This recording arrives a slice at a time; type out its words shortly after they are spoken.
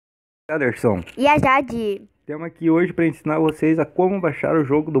Anderson, E a Jade. estamos aqui hoje para ensinar vocês a como baixar o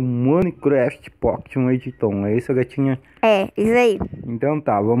jogo do Minecraft Pocket Edition. É isso, gatinha? É, isso aí. Então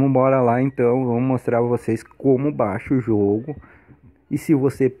tá, vamos embora lá então. Vamos mostrar pra vocês como baixa o jogo. E se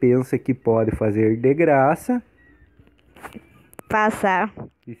você pensa que pode fazer de graça, Passar.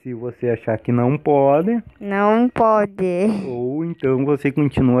 e se você achar que não pode, Não pode. ou então você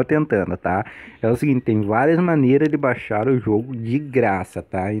continua tentando, tá? É o seguinte, tem várias maneiras de baixar o jogo de graça,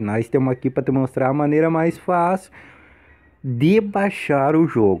 tá? E nós estamos aqui para te mostrar a maneira mais fácil de baixar o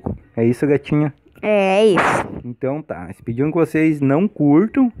jogo. É isso, gatinha? É isso. Então tá, eles pediram que vocês não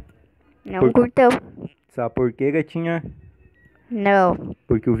curtam. Não curtou. Sabe por quê, gatinha? Não.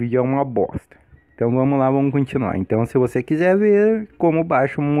 Porque o vídeo é uma bosta. Então vamos lá, vamos continuar. Então se você quiser ver como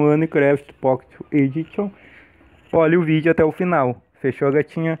baixa o Minecraft Pocket Edition, olha o vídeo até o final. Fechou,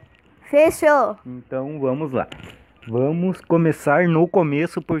 gatinha? Fechou. Então vamos lá. Vamos começar no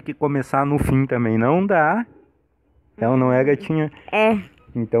começo, porque começar no fim também não dá. Então não é, gatinha? É.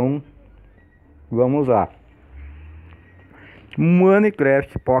 Então vamos lá.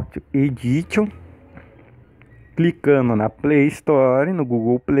 Minecraft Pocket Edition. Clicando na Play Store, no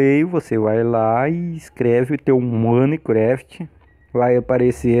Google Play, você vai lá e escreve o teu Minecraft. Vai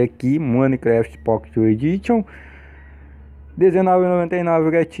aparecer aqui, Minecraft Pocket Edition. R$19,99,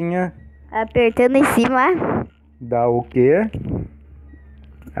 gatinha. Apertando em cima. Dá o quê?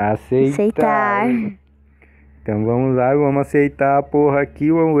 Aceitar. Então vamos lá, vamos aceitar a porra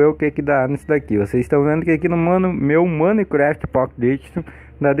aqui. Vamos ver o que que dá nisso daqui. Vocês estão vendo que aqui no meu Minecraft Pocket Edition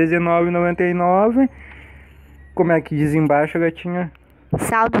dá R$19,99. Como é que diz embaixo, gatinha?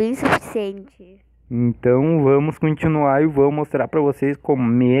 Saldo insuficiente. Então vamos continuar e vou mostrar pra vocês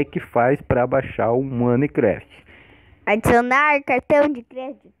como é que faz para baixar o Minecraft. Adicionar cartão de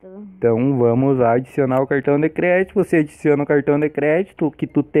crédito. Então vamos lá adicionar o cartão de crédito. Você adiciona o cartão de crédito que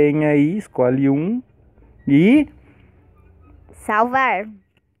tu tem aí, escolhe um e Salvar.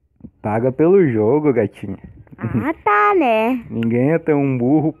 paga pelo jogo, gatinha. Ah, tá, né? Ninguém é tão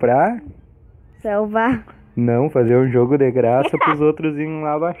burro pra Salvar. não fazer um jogo de graça para os outros irem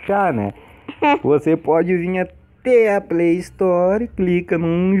lá baixar, né? Você pode vir até a Play Store, clica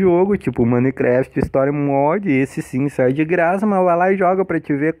num jogo tipo Minecraft Story Mode, esse sim sai de graça, mas vai lá e joga para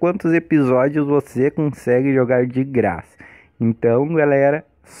te ver quantos episódios você consegue jogar de graça. Então, galera,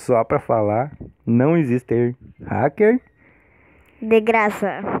 só para falar, não existe hacker. De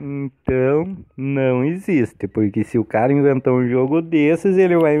graça. Então, não existe, porque se o cara inventou um jogo desses,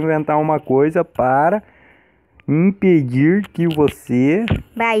 ele vai inventar uma coisa para impedir que você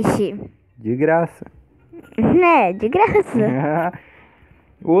Baixe. de graça. É, de graça.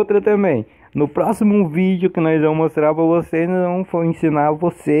 Outra também. No próximo vídeo que nós vamos mostrar para vocês, nós vamos ensinar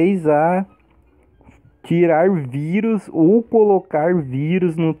vocês a tirar vírus ou colocar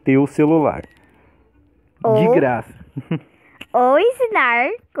vírus no teu celular. De graça. Ou ensinar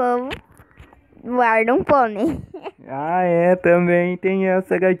como voar num pônei. Ah, é, também tem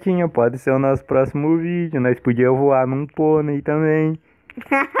essa, gatinha. Pode ser o nosso próximo vídeo. Nós podíamos voar num pônei também.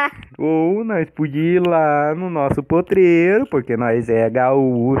 Ou nós podíamos ir lá no nosso potreiro, porque nós é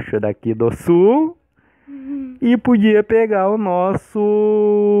gaúcho daqui do sul. E podia pegar o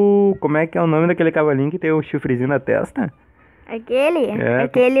nosso... Como é que é o nome daquele cavalinho que tem o chifrezinho na testa? Aquele? É.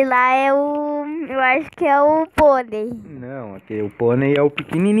 Aquele lá é o... Eu acho que é o pônei. Não, aquele, o pônei é o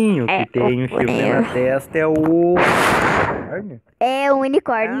pequenininho. É, que tem o o chifre pônei. na testa é o... É o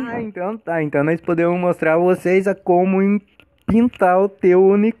unicórnio. Ah, então tá. Então nós podemos mostrar a vocês a como pintar o teu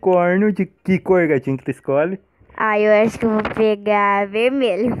unicórnio. De que cor, gatinho, que tu escolhe? Ah, eu acho que eu vou pegar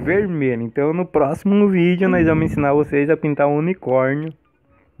vermelho. Vermelho. Então no próximo vídeo nós vamos ensinar vocês a pintar um unicórnio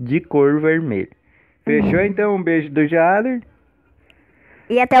de cor vermelha. Fechou? Então um beijo do Jader.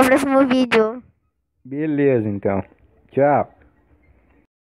 E até o próximo vídeo. Beleza, então. Tchau.